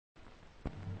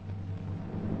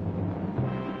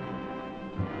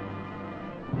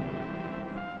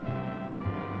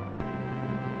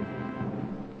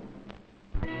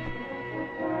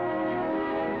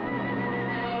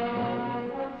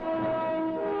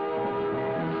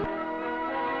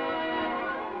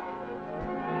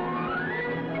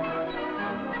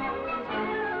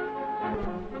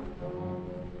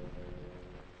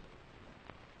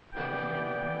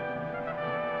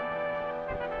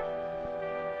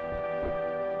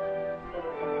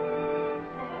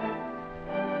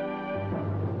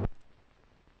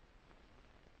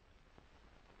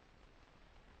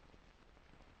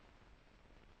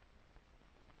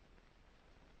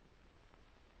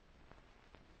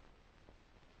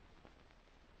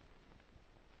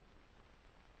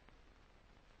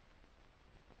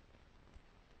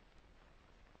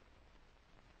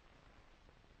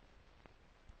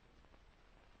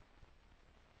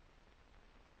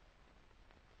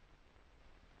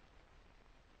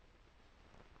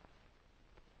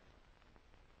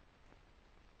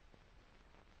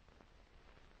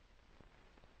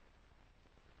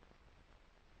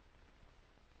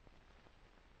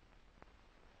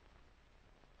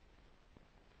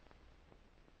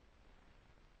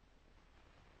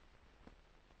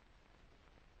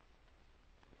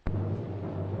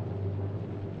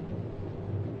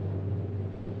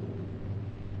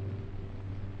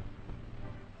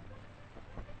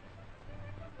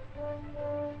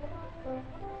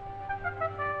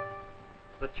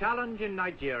challenge in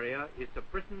Nigeria is to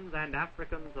Britons and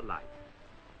Africans alike.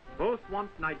 Both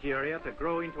want Nigeria to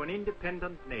grow into an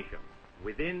independent nation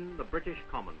within the British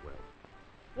Commonwealth.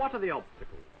 What are the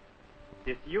obstacles?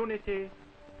 Disunity,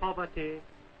 poverty,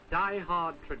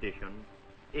 die-hard tradition,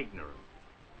 ignorance.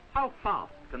 How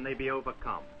fast can they be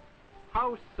overcome?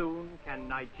 How soon can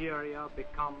Nigeria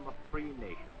become a free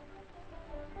nation?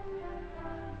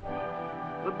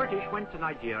 The British went to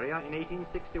Nigeria in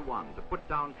 1861 to put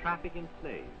down traffic in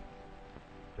slaves.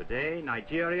 Today,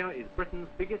 Nigeria is Britain's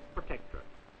biggest protectorate,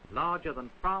 larger than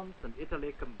France and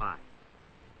Italy combined.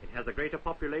 It has a greater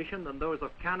population than those of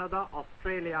Canada,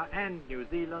 Australia, and New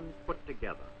Zealand put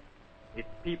together. Its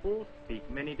people speak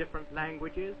many different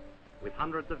languages with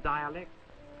hundreds of dialects,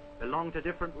 belong to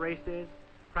different races,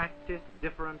 practice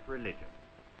different religions.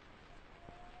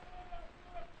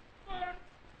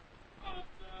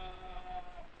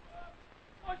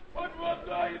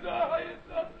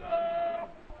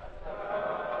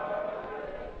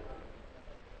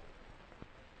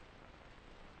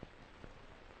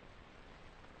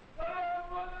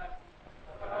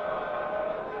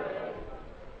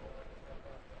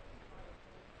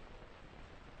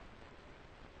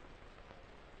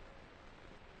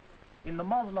 In the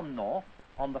Muslim north,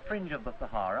 on the fringe of the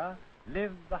Sahara,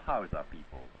 live the Hausa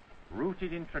people,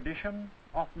 rooted in tradition,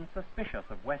 often suspicious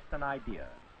of Western ideas.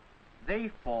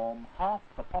 They form half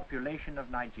the population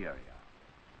of Nigeria.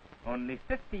 Only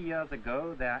 50 years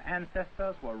ago, their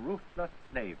ancestors were ruthless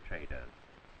slave traders,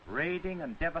 raiding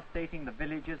and devastating the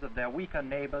villages of their weaker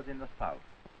neighbors in the south.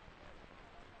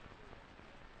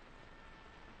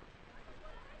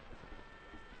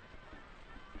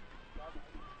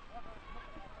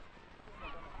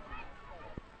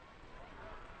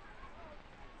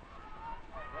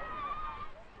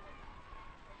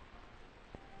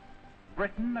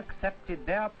 Britain accepted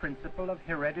their principle of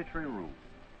hereditary rule.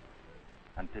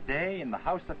 And today, in the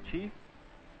House of Chiefs,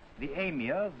 the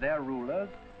emirs, their rulers,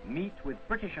 meet with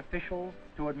British officials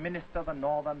to administer the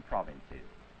northern provinces.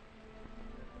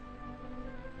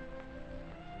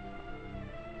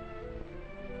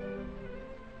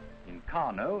 In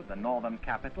Kano, the northern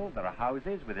capital, there are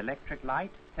houses with electric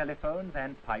light, telephones,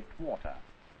 and piped water.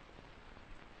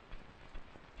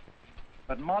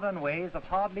 But modern ways have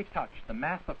hardly touched the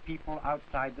mass of people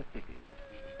outside the cities.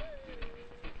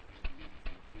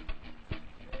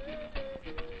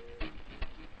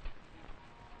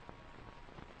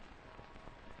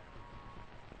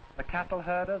 The cattle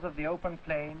herders of the open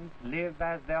plains live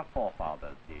as their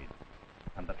forefathers did,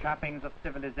 and the trappings of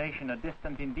civilization are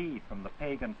distant indeed from the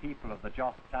pagan people of the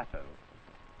Jos Plateau.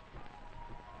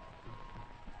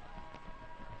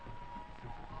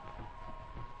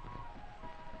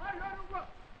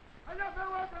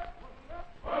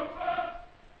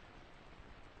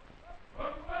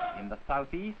 In the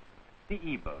southeast, the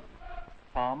Igbos,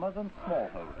 farmers and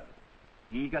smallholders,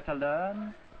 eager to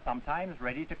learn, sometimes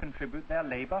ready to contribute their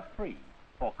labor free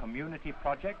for community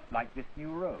projects like this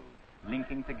new road,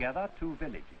 linking together two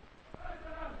villages.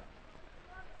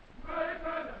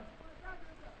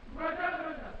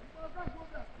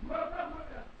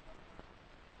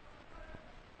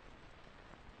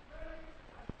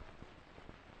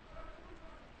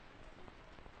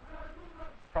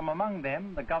 From among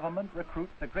them, the government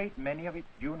recruits a great many of its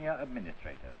junior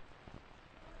administrators.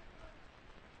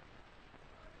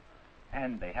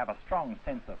 And they have a strong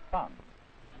sense of fun.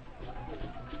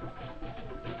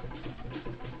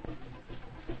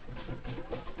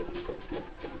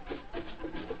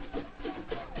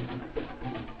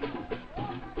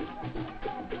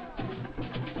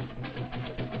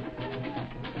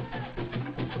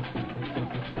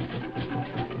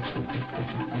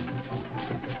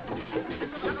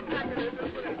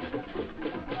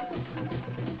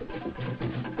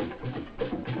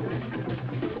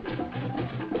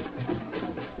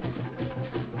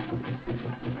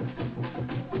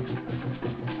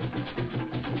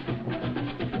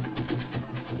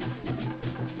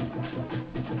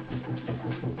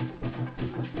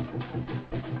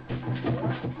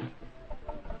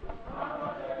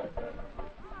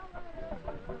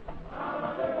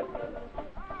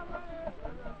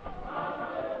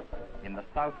 In the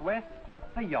southwest,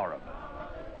 the Yorubas,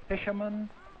 fishermen,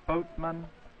 boatmen,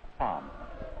 farmers.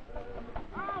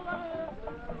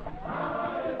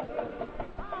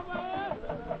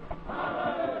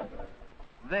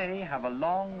 They have a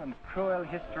long and cruel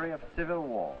history of civil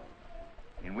wars,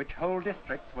 in which whole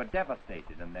districts were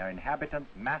devastated and their inhabitants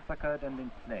massacred and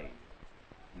enslaved.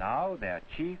 Now their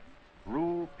chiefs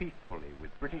rule peacefully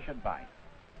with British advice.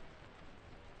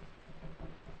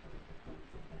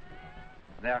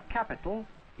 Their capital,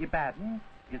 Ibadan,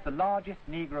 is the largest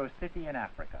Negro city in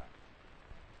Africa.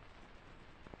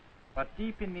 But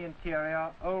deep in the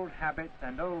interior, old habits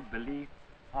and old beliefs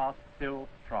are still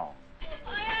strong.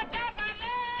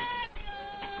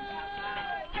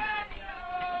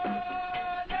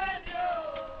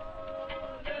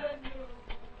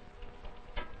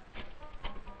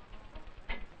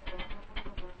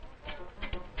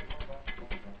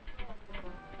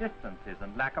 Distances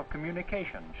and lack of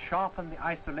communication sharpen the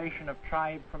isolation of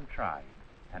tribe from tribe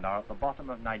and are at the bottom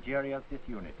of Nigeria's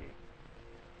disunity.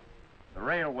 The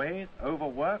railways,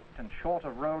 overworked and short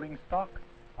of rolling stock,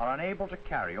 are unable to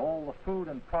carry all the food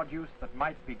and produce that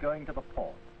might be going to the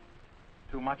port.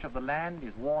 Too much of the land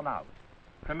is worn out.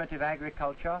 Primitive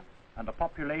agriculture and a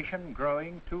population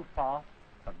growing too fast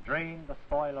have drained the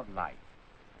soil of life.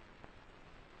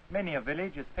 Many a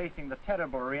village is facing the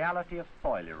terrible reality of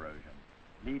soil erosion,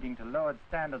 leading to lowered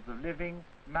standards of living,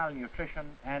 malnutrition,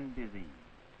 and disease.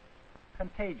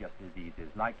 Contagious diseases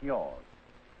like yours.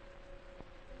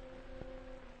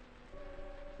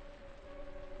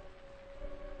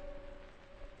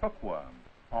 Hookworm,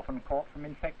 often caught from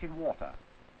infected water.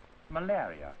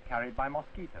 Malaria, carried by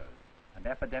mosquitoes, and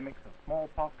epidemics of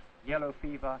smallpox, yellow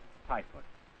fever, typhus.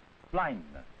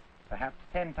 Blindness, perhaps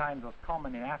 10 times as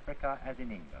common in Africa as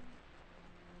in England.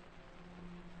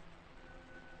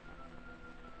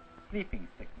 Sleeping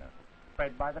sickness,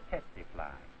 spread by the tsetse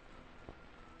fly.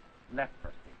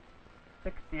 Leprosy,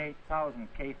 68,000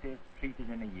 cases treated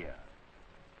in a year.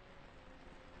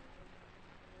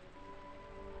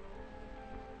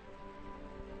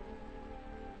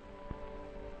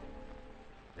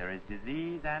 There is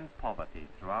disease and poverty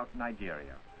throughout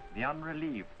Nigeria, the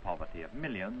unrelieved poverty of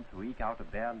millions who eke out a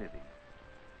bare living.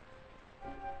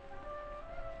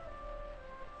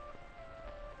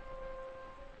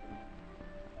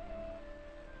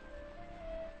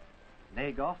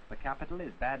 Lagos, the capital,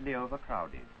 is badly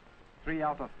overcrowded. 3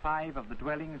 out of 5 of the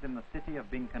dwellings in the city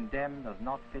have been condemned as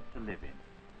not fit to live in.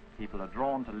 People are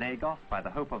drawn to Lagos by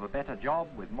the hope of a better job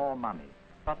with more money,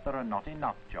 but there are not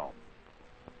enough jobs.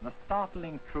 The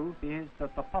startling truth is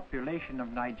that the population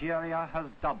of Nigeria has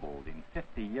doubled in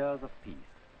 50 years of peace.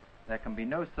 There can be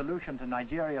no solution to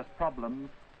Nigeria's problems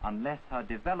unless her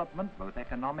development, both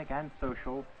economic and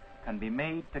social, can be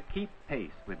made to keep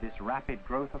pace with this rapid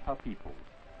growth of her peoples.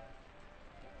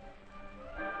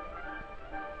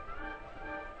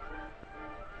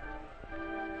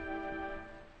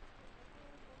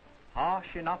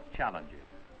 Harsh enough challenges.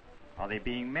 Are they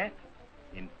being met?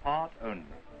 In part only.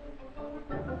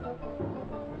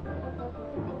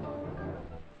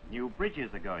 New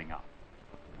bridges are going up.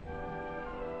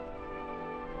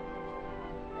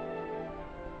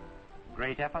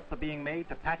 Great efforts are being made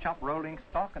to patch up rolling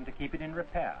stock and to keep it in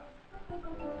repair.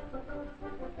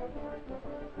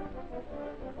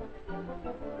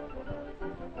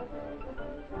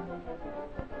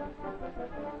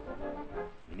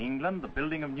 In England, the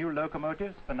building of new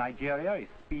locomotives for Nigeria is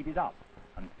speeded up,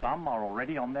 and some are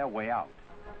already on their way out.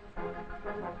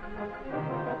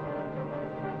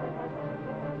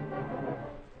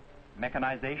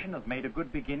 Mechanization has made a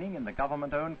good beginning in the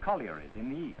government-owned collieries in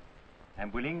the east,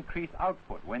 and will increase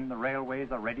output when the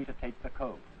railways are ready to take the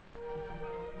coast.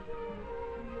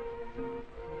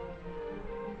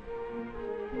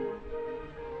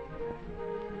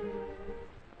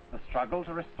 The struggle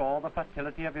to restore the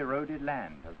fertility of eroded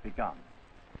land has begun.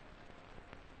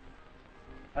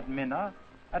 At Minna,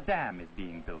 a dam is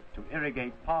being built to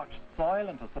irrigate parched soil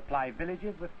and to supply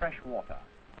villages with fresh water.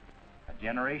 A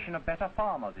generation of better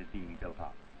farmers is being built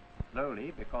up,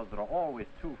 slowly because there are always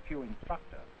too few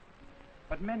instructors.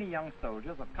 But many young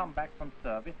soldiers have come back from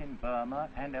service in Burma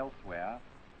and elsewhere,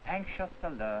 anxious to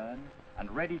learn and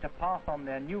ready to pass on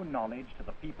their new knowledge to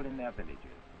the people in their villages.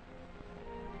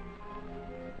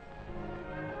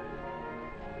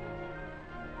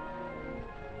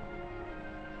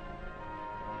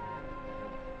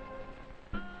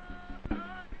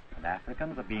 And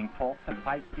Africans are being taught to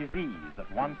fight disease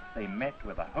that once they met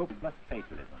with a hopeless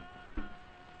fatalism.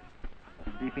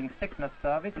 The Sleeping Sickness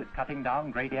Service is cutting down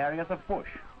great areas of bush,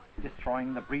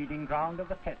 destroying the breeding ground of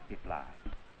the tsetse fly.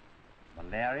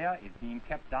 Malaria is being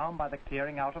kept down by the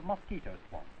clearing out of mosquito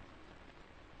swamps.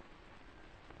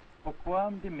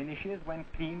 Hookworm diminishes when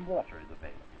clean water is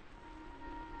available.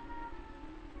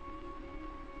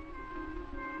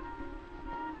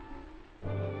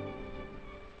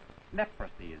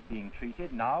 Leprosy is being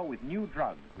treated now with new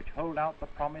drugs which hold out the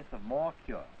promise of more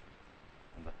cure.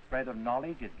 And the spread of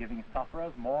knowledge is giving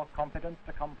sufferers more confidence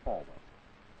to come forward.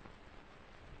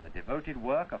 The devoted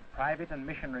work of private and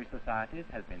missionary societies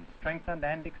has been strengthened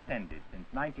and extended since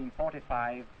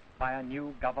 1945 by a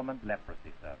new government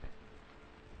leprosy service.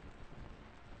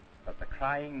 But the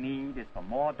crying need is for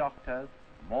more doctors,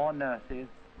 more nurses,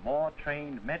 more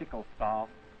trained medical staff,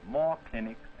 more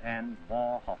clinics, and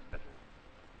more hospitals.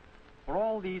 For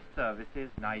all these services,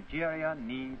 Nigeria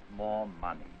needs more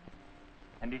money.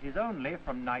 And it is only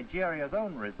from Nigeria's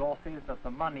own resources that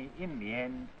the money in the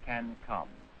end can come.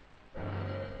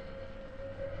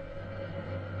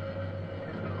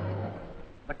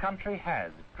 The country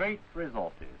has great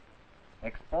resources.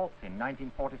 Exports in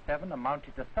 1947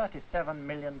 amounted to £37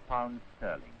 million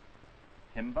sterling.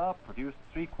 Timber produced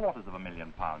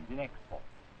 £750,000 in exports.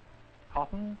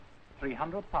 Cotton,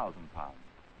 £300,000.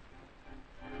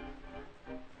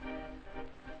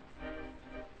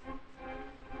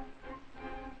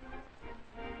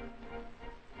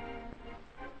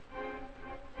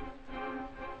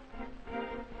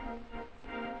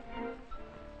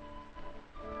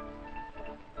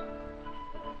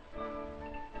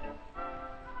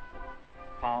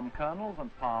 Palm kernels and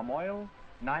palm oil,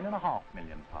 £9.5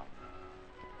 million.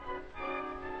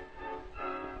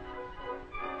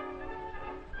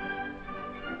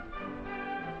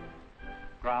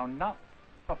 Ground nuts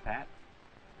for fat,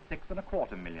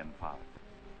 £6.25 million.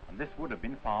 And this would have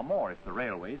been far more if the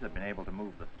railways had been able to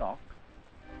move the stock.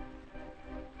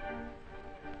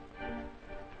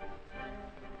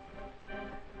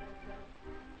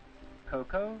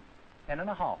 Cocoa,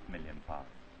 £10.5 million.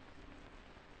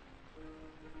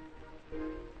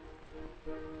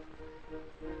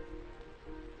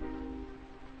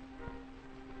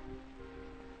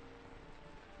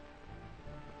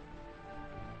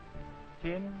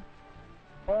 Tin,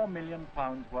 £4 million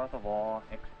worth of ore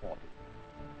exported.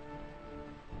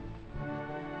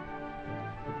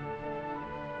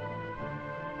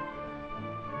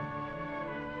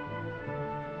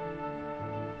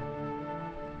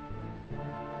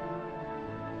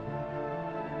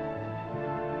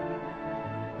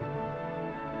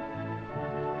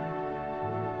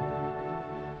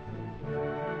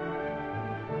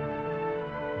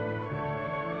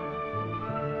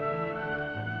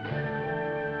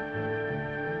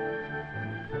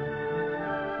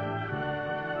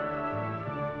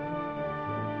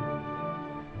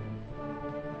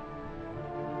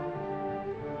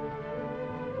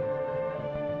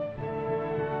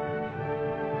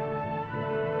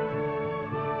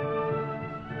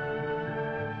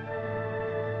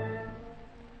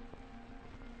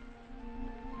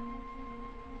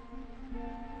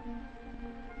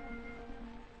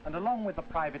 And along with the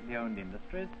privately owned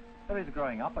industries, there is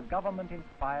growing up a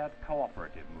government-inspired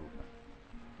cooperative movement.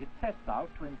 It sets out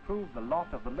to improve the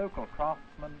lot of the local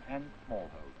craftsmen and smallholders.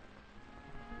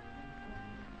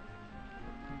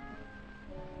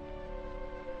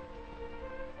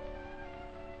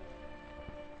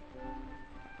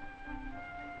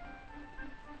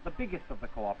 The biggest of the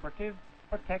cooperatives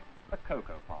protects the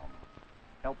cocoa farmer,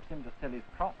 helps him to sell his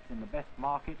crops in the best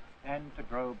market and to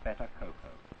grow better cocoa.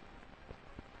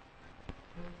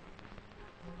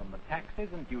 From the taxes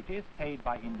and duties paid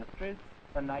by industries,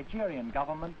 the Nigerian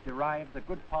government derives a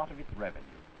good part of its revenue.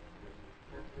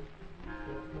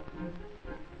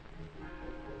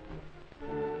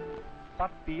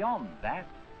 But beyond that,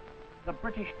 the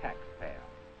British taxpayer,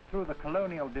 through the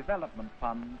Colonial Development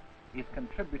Fund, is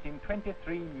contributing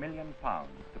 £23 million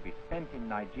to be spent in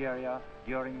Nigeria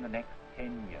during the next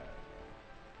 10 years.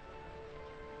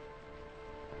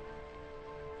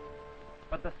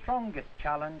 But the strongest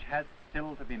challenge has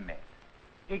still to be met: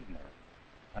 ignorance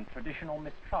and traditional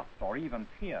mistrust or even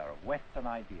fear of Western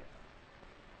ideas.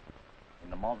 In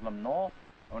the Muslim North,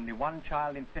 only one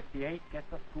child in 58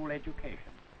 gets a school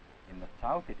education. In the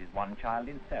South, it is one child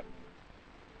in 7.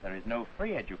 There is no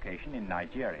free education in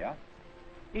Nigeria.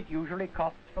 It usually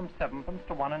costs from 7p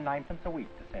to 1 9p a week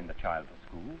to send a child to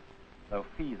school, though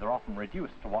fees are often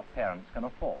reduced to what parents can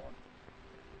afford.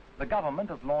 The government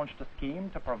has launched a scheme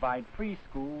to provide free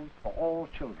schools for all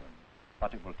children,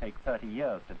 but it will take 30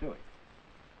 years to do it.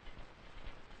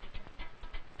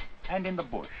 And in the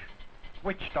bush,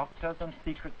 witch doctors and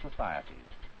secret societies,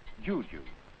 juju,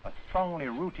 a strongly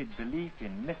rooted belief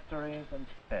in mysteries and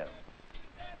spells.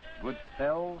 Good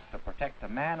spells to protect a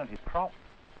man and his crops,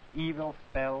 evil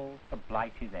spells to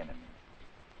blight his enemies.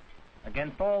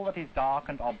 Against all that is dark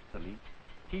and obsolete,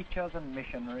 teachers and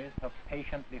missionaries have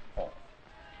patiently fought.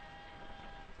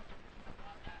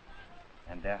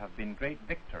 And there have been great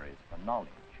victories for knowledge.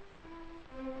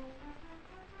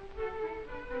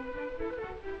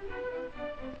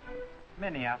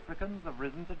 Many Africans have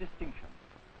risen to distinction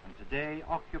and today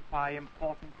occupy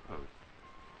important posts: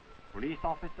 police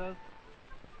officers,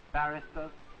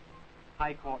 barristers,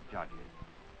 high court judges.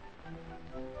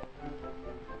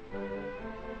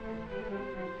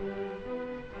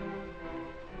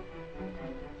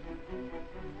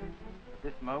 At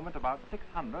this moment, about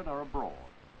 600 are abroad,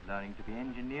 learning to be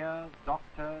engineers,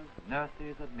 doctors,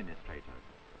 nurses, administrators,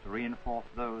 to reinforce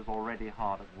those already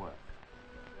hard at work.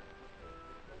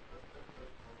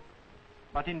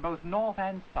 But in both North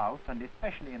and South, and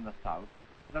especially in the South,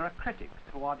 there are critics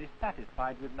who are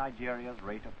dissatisfied with Nigeria's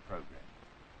rate of progress.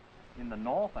 In the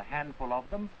North, a handful of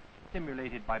them,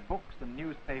 stimulated by books and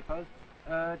newspapers,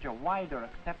 urge a wider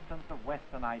acceptance of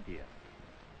Western ideas.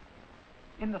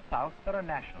 In the South, there are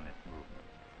nationalist movements.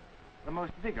 The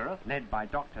most vigorous, led by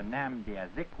Dr. Nnamdi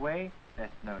Azikiwe,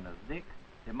 best known as Zik,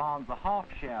 demands a half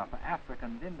share for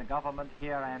Africans in the government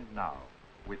here and now,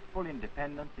 with full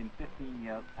independence in 15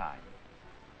 years' time.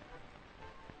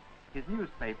 His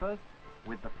newspapers,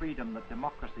 with the freedom that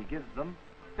democracy gives them,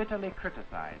 bitterly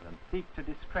criticize and seek to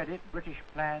discredit British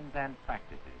plans and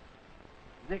practices.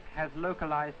 Zik has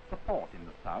localized support in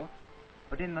the South,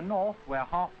 but in the North, where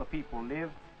half the people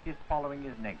live, his following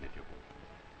is negligible.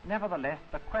 Nevertheless,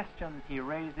 the questions he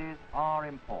raises are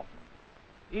important.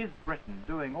 Is Britain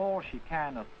doing all she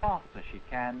can as fast as she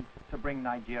can to bring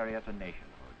Nigeria to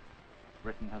nationhood?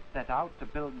 Britain has set out to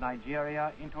build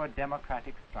Nigeria into a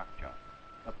democratic structure.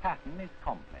 The pattern is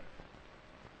complex.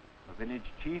 The village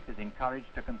chief is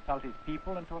encouraged to consult his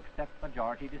people and to accept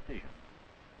majority decisions.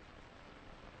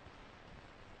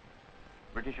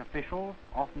 British officials,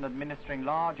 often administering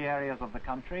large areas of the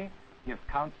country, give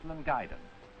counsel and guidance,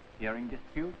 hearing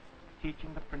disputes,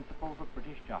 teaching the principles of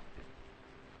British justice.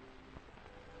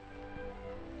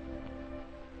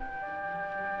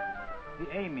 The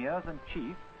emirs and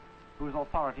chiefs, whose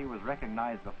authority was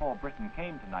recognized before Britain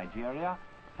came to Nigeria,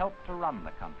 helped to run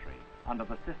the country under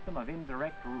the system of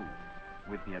indirect rule,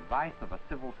 with the advice of a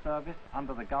civil service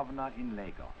under the governor in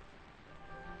Lagos.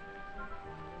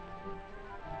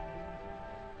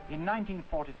 In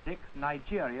 1946,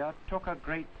 Nigeria took a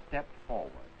great step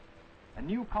forward. A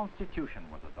new constitution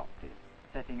was adopted,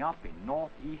 setting up in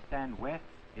North, East, and West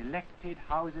elected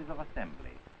houses of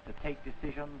assembly to take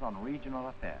decisions on regional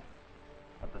affairs.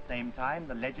 At the same time,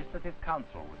 the Legislative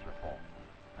Council was reformed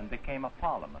and became a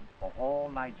parliament for all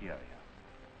Nigeria.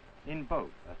 In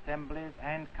both assemblies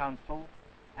and councils,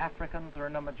 Africans are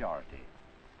in a majority,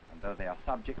 and though they are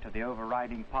subject to the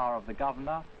overriding power of the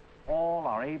governor, all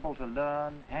are able to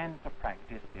learn and to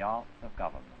practice the arts of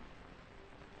government.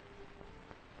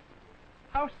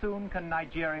 How soon can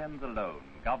Nigerians alone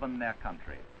govern their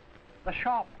country? The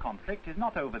sharp conflict is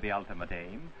not over the ultimate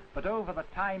aim, but over the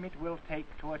time it will take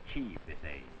to achieve this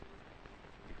aim.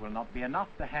 It will not be enough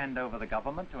to hand over the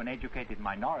government to an educated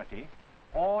minority,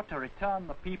 or to return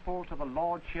the people to the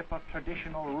lordship of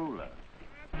traditional rulers.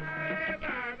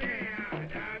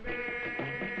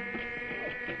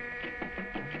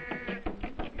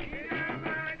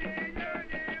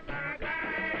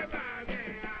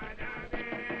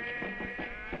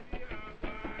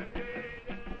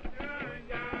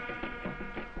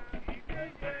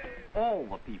 All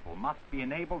the people must be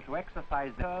enabled to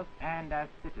exercise theirs and as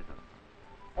citizens.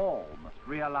 All must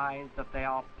realize that they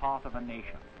are part of a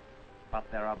nation. But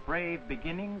there are brave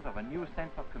beginnings of a new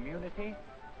sense of community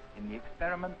in the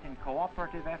experiments in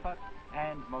cooperative effort,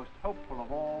 and most hopeful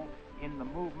of all, in the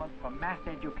movement for mass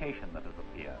education that has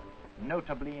appeared,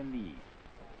 notably in the East.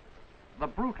 The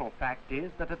brutal fact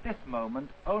is that at this moment,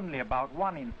 only about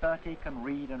 1 in 30 can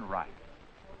read and write.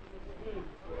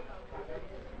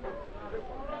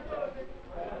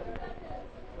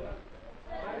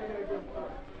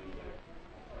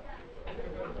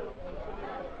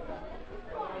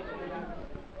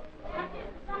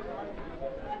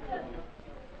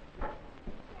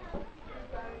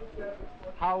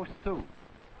 How soon?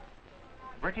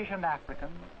 British and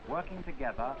Africans, working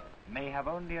together, may have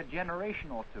only a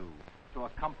generation or two to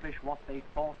accomplish what they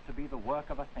thought to be the work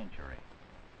of a century.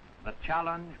 The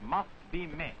challenge must be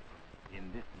met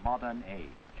in this modern age.